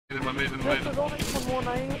We're moving. This is only someone.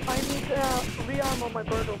 I need re-arm on my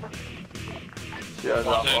bird over. Yeah, that's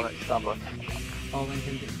on it, stand by. All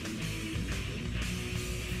Lincoln.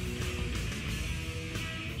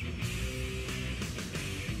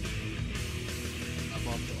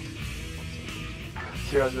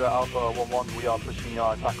 Sierra Zero Alpha 1-1, we are pushing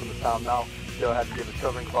our attack on the town now. Go ahead and give us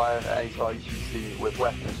covering fire at any targets you see with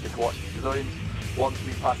weapons, just watch the civilians. Once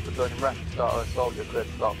we pass the burning wreck and start our assault, you're clear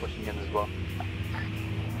to start pushing in as well.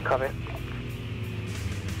 Come in.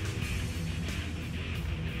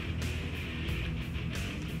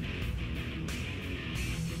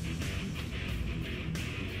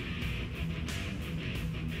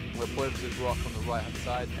 We're playing this rock on the right hand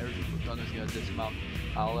side. Everything we've done is going to dismount.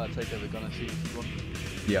 I'll take over the gun and see if you run.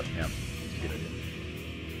 Yep. Good idea.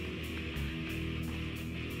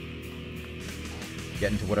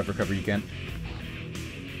 Get into whatever cover you can.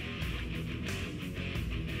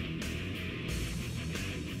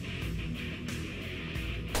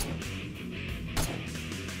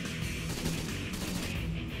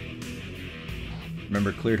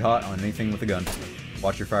 Remember, cleared hot on anything with a gun.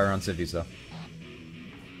 Watch your fire on civvies, though.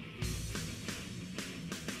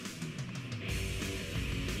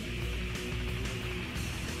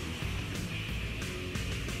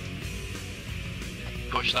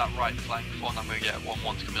 Push that right flank before, and I'm going to get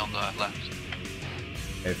 1-1's coming on the left.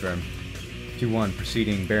 Okay, firm. 2-1,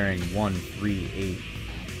 proceeding, bearing 138.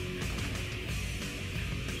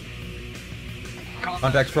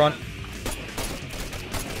 Contact front.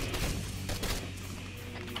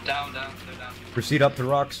 Down. Proceed up to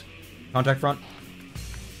rocks. Contact front.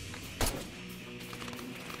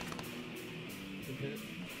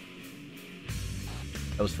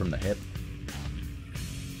 That was from the hip.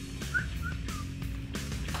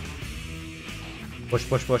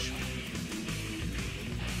 Push.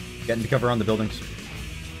 Get into cover on the buildings.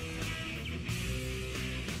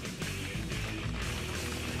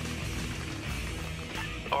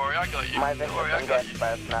 Alright, I got you. My victim's engaged by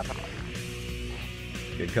a snapper.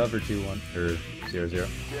 Good cover, 2-1, or 0-0. Sierra Zero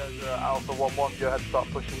Alpha 1-1, go ahead and start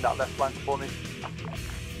pushing that left flank for me.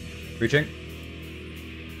 Reaching.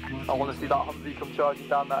 I want to see that Humvee come charging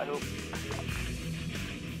down that hill.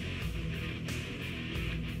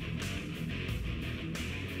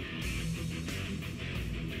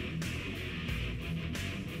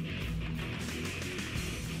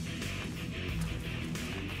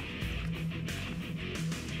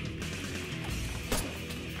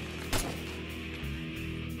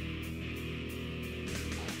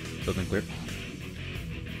 Building clear.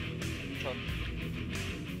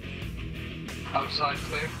 Outside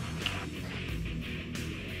clear.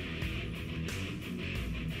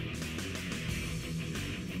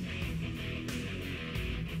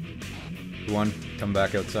 One, come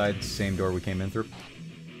back outside, same door we came in through.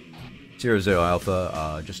 0-0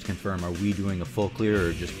 Alpha, just to confirm, are we doing a full clear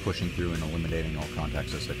or just pushing through and eliminating all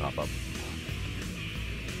contacts as they pop up?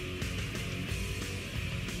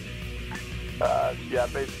 Yeah,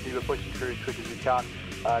 basically we're pushing through as quick as we can.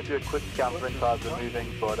 Do a quick scan for inside we're moving,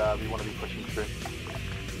 but we want to be pushing through.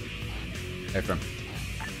 Hey, firm.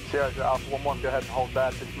 Sierra Zero Alpha 1-1, go ahead and hold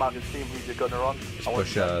there. Dismount your team, who's your gunner on. Just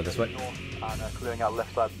push this way. And clearing out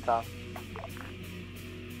left side of the town.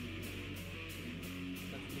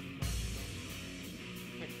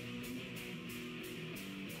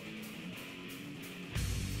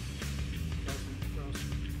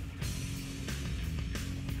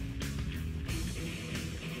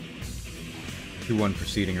 One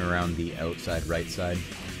proceeding around the outside right side.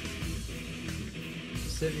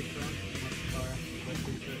 Civvy front.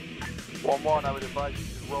 1-1, I would advise you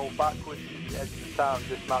to roll backwards to the edge of the town,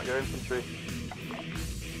 dismount your infantry.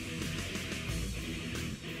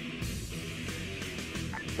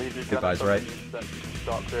 Leave your gun Advise right.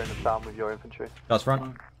 Start clearing the town with your infantry. Shots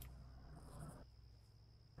front.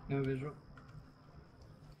 No visual.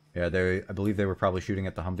 Yeah, I believe they were probably shooting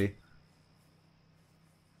at the Humvee.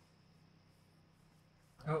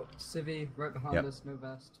 Oh, civvy right behind us, no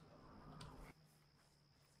vest.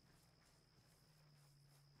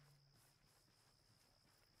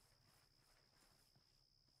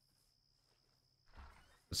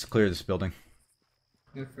 Let's clear this building.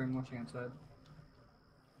 Good for him watching outside.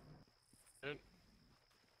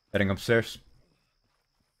 Heading upstairs.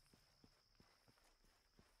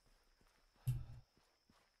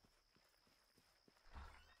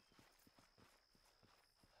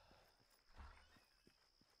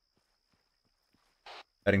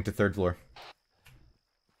 Heading to 3rd floor.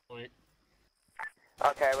 Okay,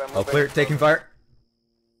 we're moving. All clear, taking fire.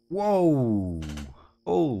 Whoa!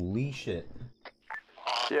 Holy shit.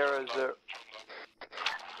 Sierra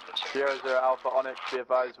Sierra Zero Alpha Onyx, be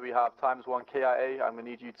advised we have ×1 KIA. I'm going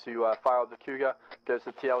to need you to fire up the Cougar, go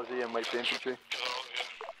to TLZ and wait for infantry.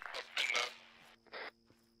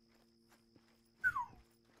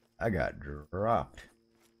 I got dropped.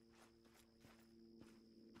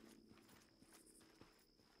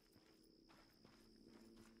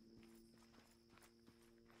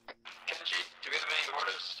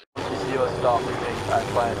 See us start moving and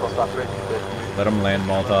flying across that bridge. Let him land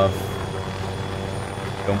Molotov.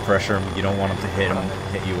 Don't pressure him. You don't want him to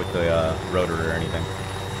hit you with the rotor or anything.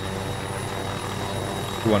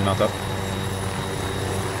 2-1 mount up.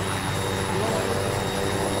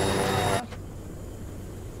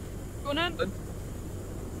 Going in.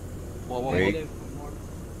 Wait.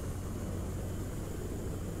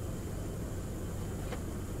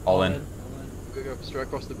 All in. We're gonna go straight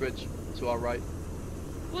across the bridge to our right.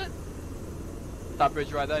 What? That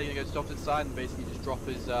bridge right there, you're gonna go to the opposite side and basically just drop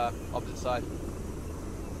his opposite side.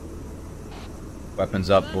 Weapons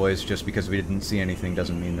up, boys. Just because we didn't see anything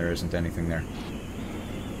doesn't mean there isn't anything there.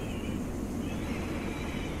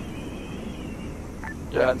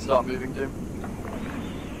 Yeah, and start moving, Jim.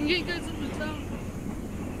 Can get you guys into town.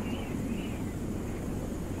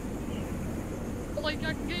 But like,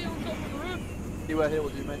 I can get you on top of the roof. Anywhere here will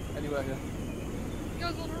do, mate. Anywhere here. You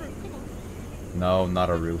guys on the roof, come on. No, not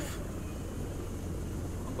a roof.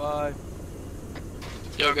 Bye.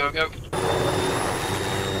 Go, go, go.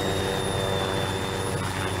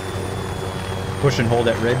 Push and hold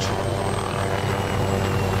at ridge.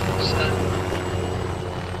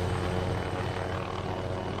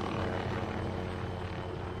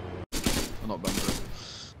 I'm not banging it.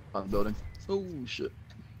 I'm building. Oh shit.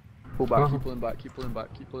 Pull back, keep pulling back, keep pulling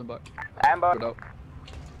back, keep pulling back. Amber. Good out.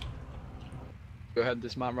 Go ahead and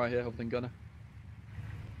dismount right here, holding gunner.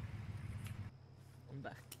 I'm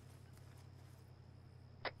back.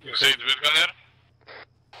 You say it's with gunner?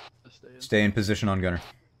 Stay in position on gunner.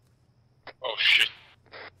 Oh shit.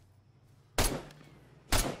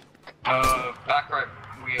 Back right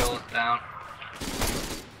wheel down.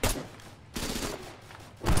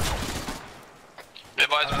 Be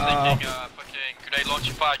advised, we're taking fucking grenade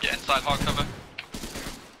launcher fire, get inside hard cover.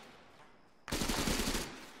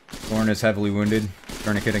 Lauren is heavily wounded.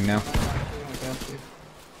 Tourniqueting now. I got you.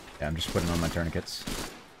 Yeah, I'm just putting on my tourniquets.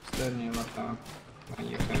 Stood near my phone.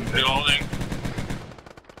 Reloading.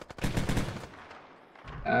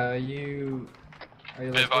 Are you Be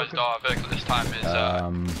like advised, broken? our vehicle this time is I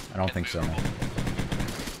don't think so. No.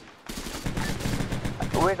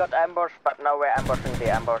 We got ambush, but now we're ambushing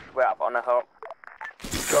the ambush. We're up on a hill.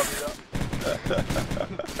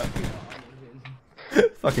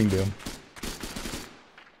 Fucking doom.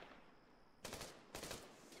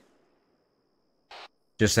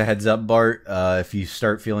 Just a heads up, Bart, if you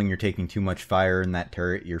start feeling you're taking too much fire in that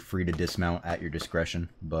turret, you're free to dismount at your discretion,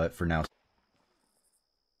 but for now...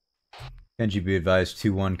 Kenji, be advised,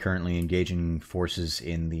 2-1 currently engaging forces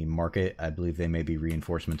in the market. I believe they may be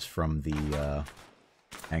reinforcements from the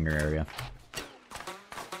hangar area.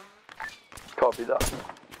 Copy that.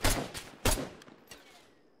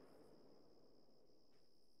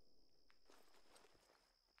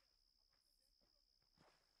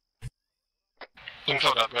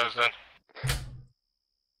 Info that guys then.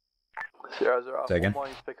 Sierra Zero Say again? Alpha,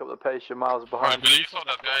 you pick up the pace, you're miles I behind. believe so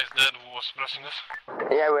that guy is dead who was pressing this.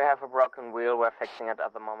 Yeah, we have a broken wheel. We're fixing it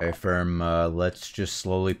at the moment. Okay, firm, let's just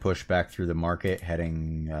slowly push back through the market,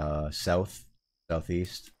 heading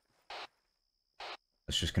southeast.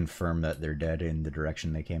 Let's just confirm that they're dead in the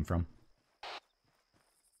direction they came from.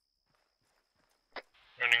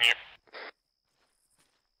 Running here.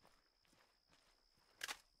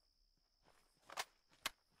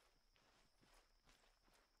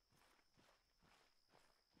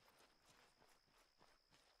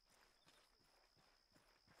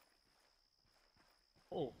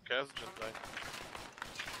 Oh, gas just died.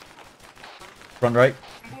 Front right.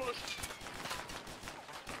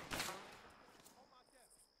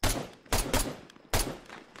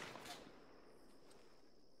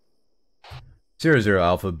 Zero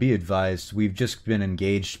Alpha, be advised, we've just been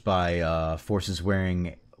engaged by forces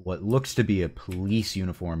wearing what looks to be a police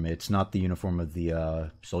uniform. It's not the uniform of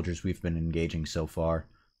the soldiers we've been engaging so far.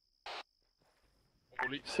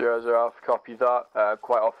 Sierra Zero Alpha, copy that.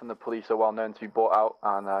 Quite often the police are well known to be bought out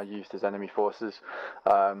and used as enemy forces.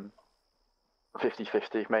 50-50,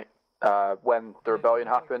 mate. When the rebellion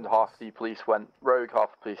happened, half the police went rogue, half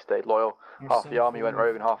the police stayed loyal. Half the army went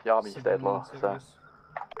rogue and half the army stayed loyal. So.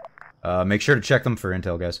 Make sure to check them for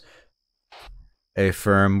intel, guys. Hey,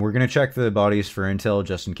 firm, we're going to check the bodies for intel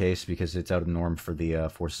just in case, because it's out of the norm for the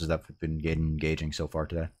forces that have been engaging so far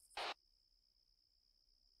today.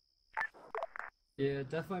 Yeah,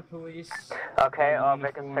 definitely police. Okay, our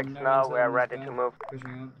uniform, vehicle 6 no now, intel we are on this ready guy, to move.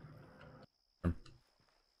 pushing up.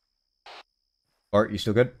 Bart, you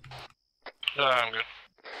still good? Yeah, I'm good.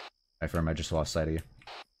 I affirm I just lost sight of you.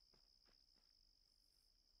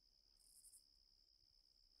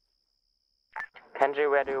 Kenji,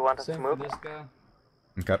 where do you want us Same to for move? this guy.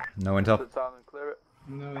 Okay, no To intel. the town and clear it.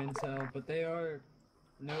 No intel, but they are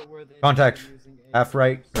noteworthy. Contact. for using Half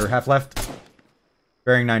right, or half left.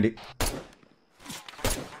 Bearing 90.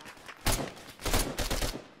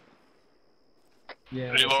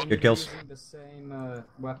 Yeah, Reload. they Good kills. using the same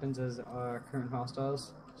weapons as our current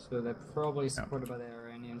hostiles, so they're probably supported by the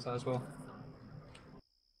Iranians as well.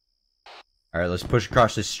 Alright, let's push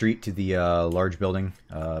across this street to the large building,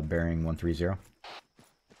 bearing 130.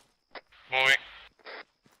 Moving.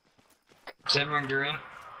 Is everyone green?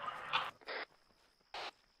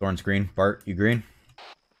 Thorn's green. Bart, you green?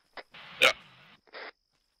 Yeah.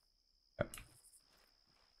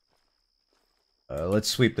 Let's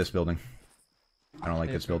sweep this building. I don't like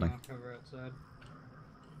Yeah, this building. cover outside.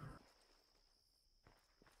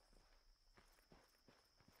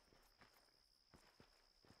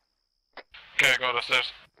 Okay, go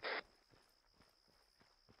downstairs.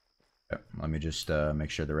 Yep, let me just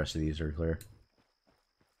make sure the rest of these are clear.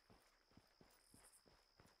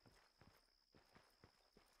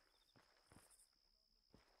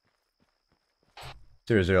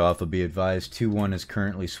 Zero Alpha, be advised. 2-1 is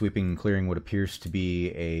currently sweeping and clearing what appears to be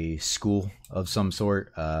a school of some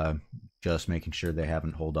sort. Just making sure they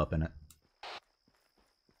haven't holed up in it.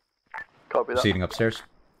 Copy that. Proceeding upstairs.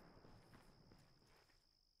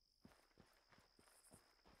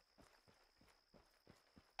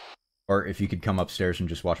 Or if you could come upstairs and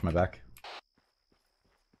just watch my back.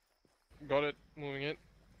 Got it. Moving it.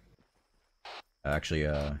 Actually,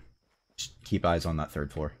 just keep eyes on that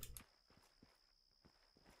third floor.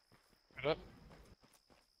 Good up.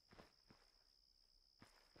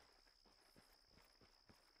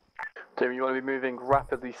 Tim, you want to be moving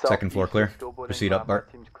rapidly south. Second floor clear. Proceed up, Bart.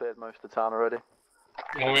 My team's cleared most of the town already.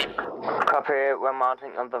 Moving. Copy, we're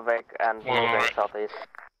mounting on the Vic and moving Alright. southeast.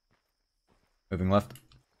 Moving left.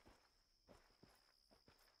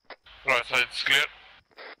 Right side is clear.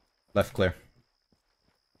 Left clear.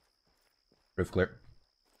 Roof clear.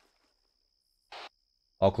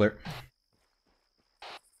 All clear.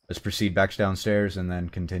 Let's proceed back downstairs and then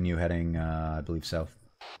continue heading, I believe, south.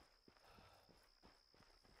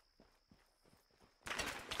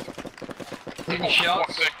 Taking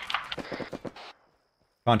shots. One sec.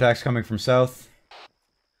 Contacts coming from south.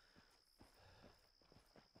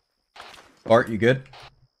 Bart, you good?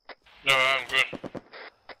 No, I'm good.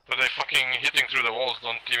 But they fucking hitting through the walls,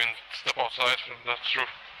 don't even step outside, that's true.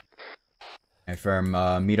 I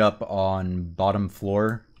affirm, meet up on bottom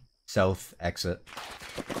floor, south exit.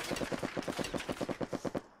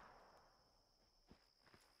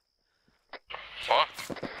 Fuck.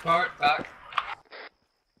 Bart, back.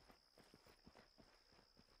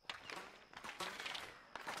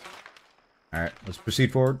 Alright, let's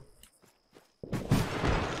proceed forward.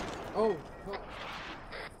 Oh, fuck.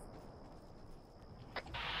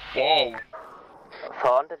 Whoa.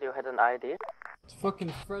 Thorn, did you hit an ID? It's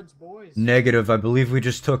fucking Fred's boys. Negative, I believe we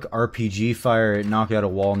just took RPG fire, it knocked out a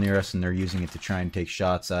wall near us and they're using it to try and take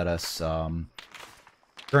shots at us.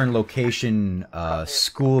 Current location,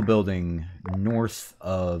 school building north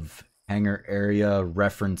of hangar area,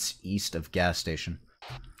 reference east of gas station.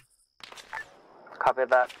 Copy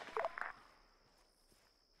that.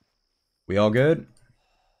 We all good?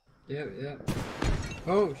 Yeah, yeah.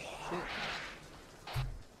 Oh, shit.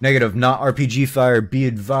 Negative, not RPG fire. Be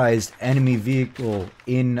advised, enemy vehicle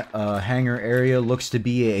in hangar area looks to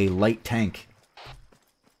be a light tank.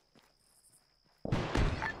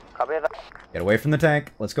 Copy that. Get away from the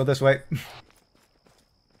tank. Let's go this way.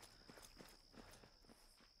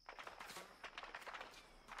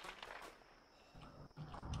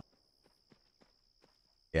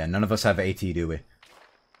 Yeah, none of us have AT, do we?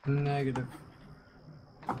 Negative.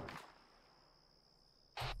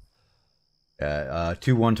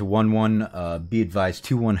 2-1 to 1-1. Be advised,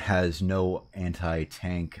 2-1 has no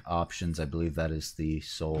anti-tank options. I believe that is the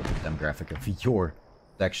sole demographic of your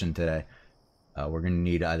section today. We're going to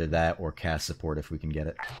need either that or CAS support if we can get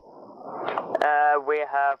it. We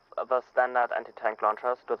have the standard anti-tank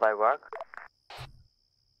launchers. Do they work?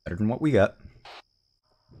 Better than what we got.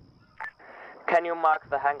 Can you mark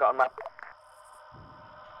the hangar on map?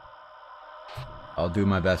 I'll do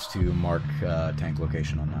my best to mark tank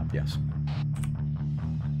location on map, yes.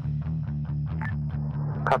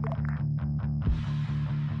 Copy.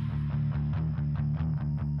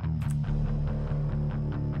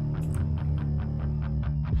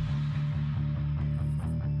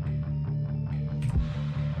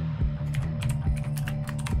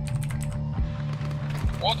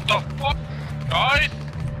 What the fuck? Guys?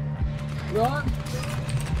 Run!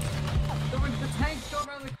 The tanks go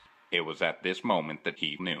around the It was at this moment that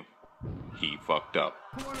he knew. He fucked up.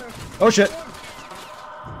 corner. Oh shit!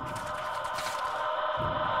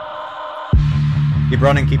 Keep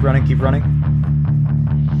running, keep running, keep running.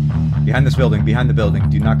 Behind this building, behind the building.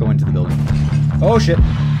 Do not go into the building. Oh shit!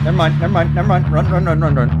 Never mind, never mind, never mind. Run, run, run,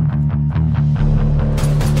 run, run.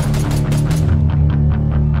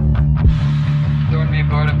 Throwing me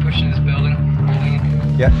aboard and pushing this building.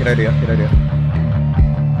 Yeah, good idea, good idea.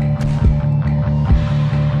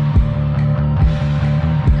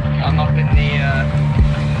 I'm up in the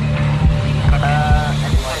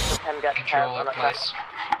Can get control on a place.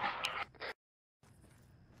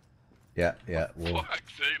 Yeah, yeah, we'll...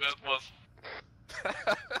 Fuck's sake, that was...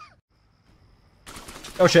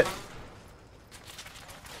 Oh shit!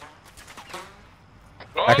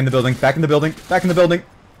 Back in the building, back in the building, back in the building!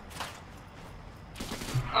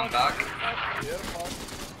 I'm back.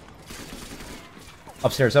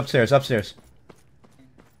 Upstairs, upstairs, upstairs.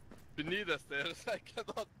 Beneath the stairs, I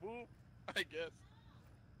cannot move, I guess.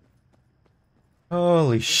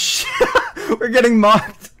 Holy shit! We're getting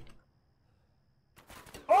mocked!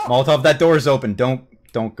 Molotov, that door is open. Don't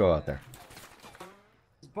go out there.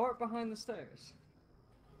 Is Bart behind the stairs?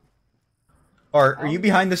 Art, are you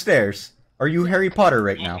behind the stairs? Are you Harry Potter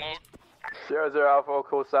right now? 00 Alpha, all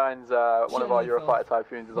call signs, one of our Eurofighter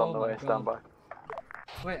Typhoons is on the way, stand by.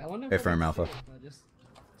 Wait, I wonder if Hey, I can firm see Alpha. it if I just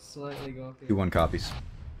slightly go up here. 2-1 copies.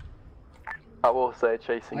 I will say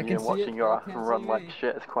chasing I you can and see watching it, your I ass can't and see run like me.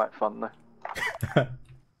 shit is quite fun though.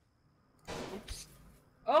 Oops.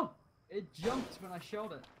 Oh! It jumped when I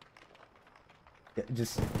shot it. Yeah,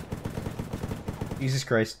 just... Jesus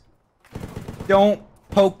Christ. Don't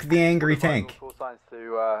poke the angry tank. Call signs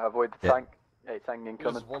to avoid the Yeah. tank. Hey, tank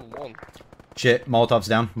incoming. 1-1. Shit, Molotov's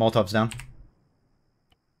down, Molotov's down.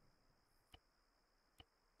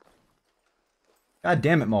 God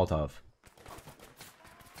damn it, Molotov.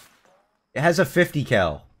 It has a 50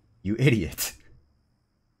 cal. You idiot.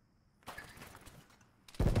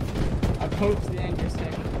 I poked the anger's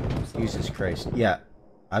tank. Jesus Christ. Yeah.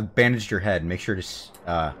 I've bandaged your head. Make sure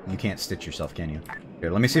to... you can't stitch yourself, can you? Here,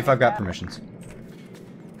 let me see if I've got permissions.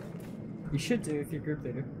 You should do if you're group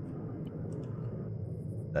leader.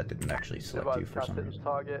 That didn't actually select you for some reason.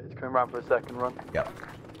 Target, it's coming around for a second run. Yep.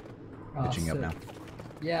 Oh, Pitching up sick. now.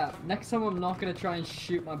 Yeah, next time I'm not gonna try and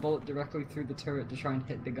shoot my bullet directly through the turret to try and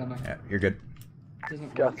hit the gunner. Yeah, you're good.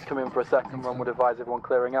 Doesn't Gas work. is coming in for a second run, would advise everyone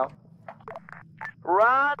clearing out.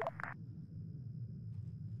 Run!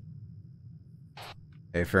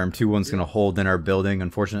 Hey, firm 2-1's gonna hold in our building.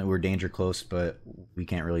 Unfortunately, we're danger close, but we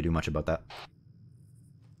can't really do much about that.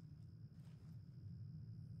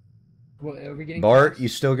 What, are we getting Bart, close? you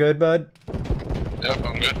still good, bud? Yep,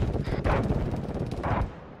 I'm good.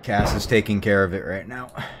 Cass is taking care of it right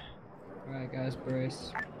now. Alright guys,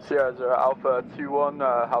 brace. Sierra 0 Alpha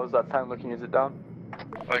 2-1, how's that tank looking? Is it down?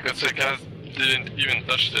 Like I said, guys didn't even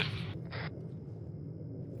touch it.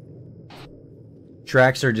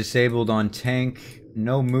 Tracks are disabled on tank.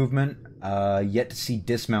 No movement. Yet to see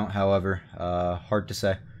dismount, however. Hard to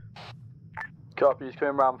say. Copy, he's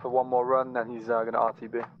coming around for one more run, then he's gonna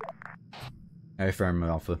RTB. Hey, firm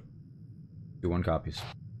Alpha. 2-1 copies.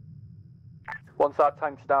 Once that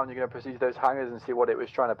tank's down, you're gonna proceed to those hangars and see what it was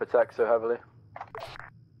trying to protect so heavily.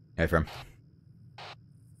 Hey, firm.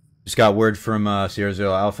 Just got word from Sierra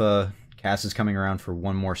Zero Alpha. Cass is coming around for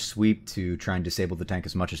one more sweep to try and disable the tank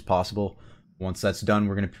as much as possible. Once that's done,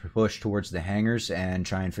 we're going to push towards the hangars and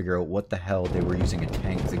try and figure out what the hell they were using a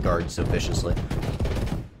tank to guard so viciously.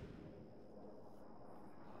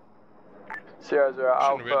 Sierra Zero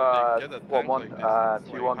Shouldn't really Alpha get a tank 1-1, like this.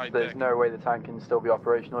 It's 2-1, like there's high-tech. no way the tank can still be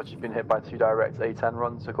operational. It's just been hit by 2 direct A10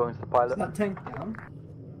 runs according to the Is pilot. that tank down?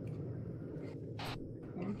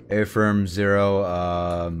 Affirm 0,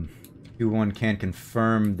 2-1 can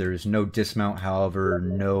confirm there's no dismount, however,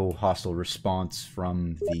 no hostile response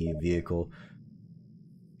from the vehicle.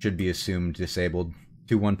 Should be assumed disabled.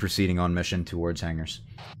 2-1 proceeding on mission towards hangars.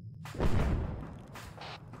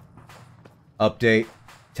 Update.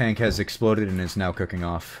 Tank has exploded and is now cooking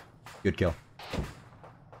off. Good kill.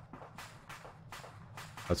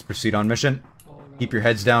 Let's proceed on mission. Keep your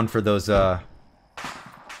heads down for those,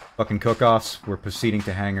 fucking cook-offs. We're proceeding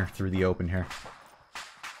to hangar through the open here.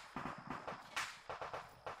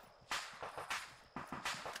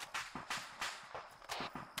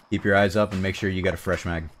 Keep your eyes up and make sure you got a fresh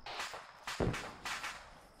mag.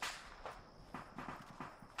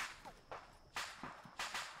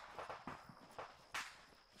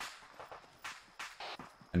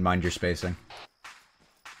 And mind your spacing.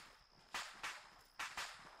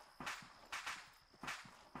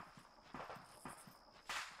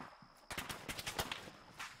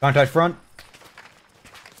 Contact front.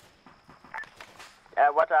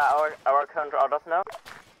 What are our current orders now?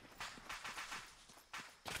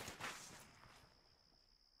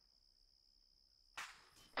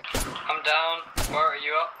 I'm down. Bart, are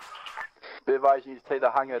you up? Be advised, you need to take the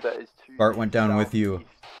hangar that is to Bart went down with you.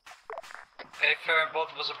 Hey, fair,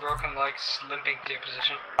 both of us are broken legs, limping to your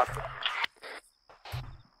position.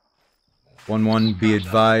 1-1, be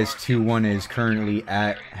advised, 2-1 is currently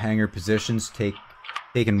at hangar positions.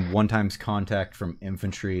 Taken 1 times contact from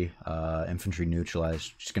infantry. Infantry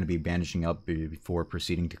neutralized. Just going to be bandaging up before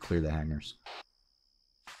proceeding to clear the hangars.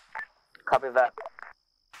 Copy that.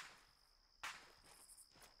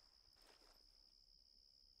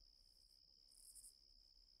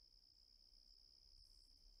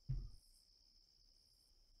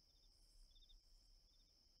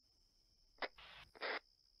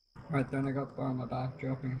 Right then, I got ArmA back,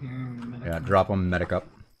 dropping here in a minute. Yeah, drop them, medic up.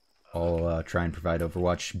 I'll try and provide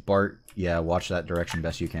overwatch. Bart, yeah, watch that direction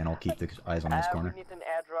best you can. I'll keep the eyes on this corner. We need an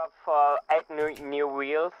airdrop for 8 new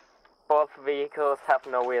wheels. Both vehicles have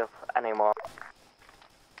no wheels anymore.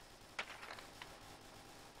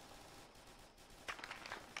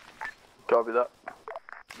 Copy that.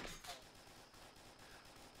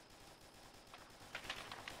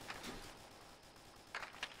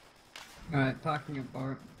 Alright, talking at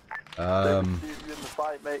Bart. You in the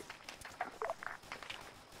fight, mate.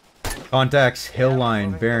 Contacts, hill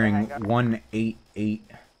line, bearing 188.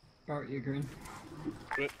 Bart, you green?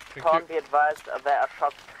 Can't be advised, there are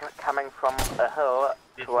shots coming from a hill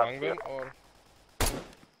towards you.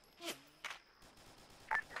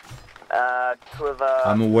 To the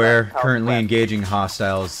I'm aware, southwest. currently engaging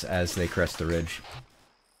hostiles as they crest the ridge.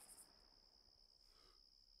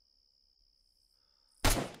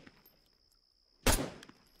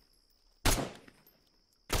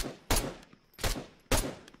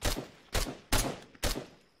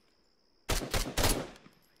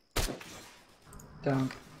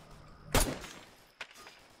 Down.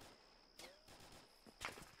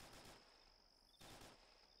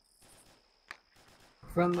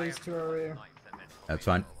 Friendlies to our rear. That's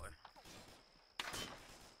fine.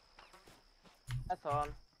 That's on.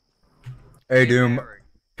 Hey Doom,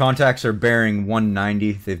 contacts are bearing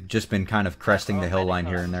 190. They've just been kind of cresting the hill line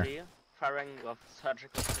here and there. Firing with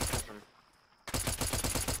surgical precision.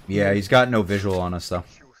 Yeah, he's got no visual on us though.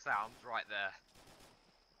 Sounds right there.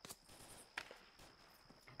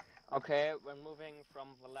 Okay, we're moving from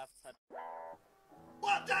the left side.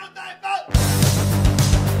 What down,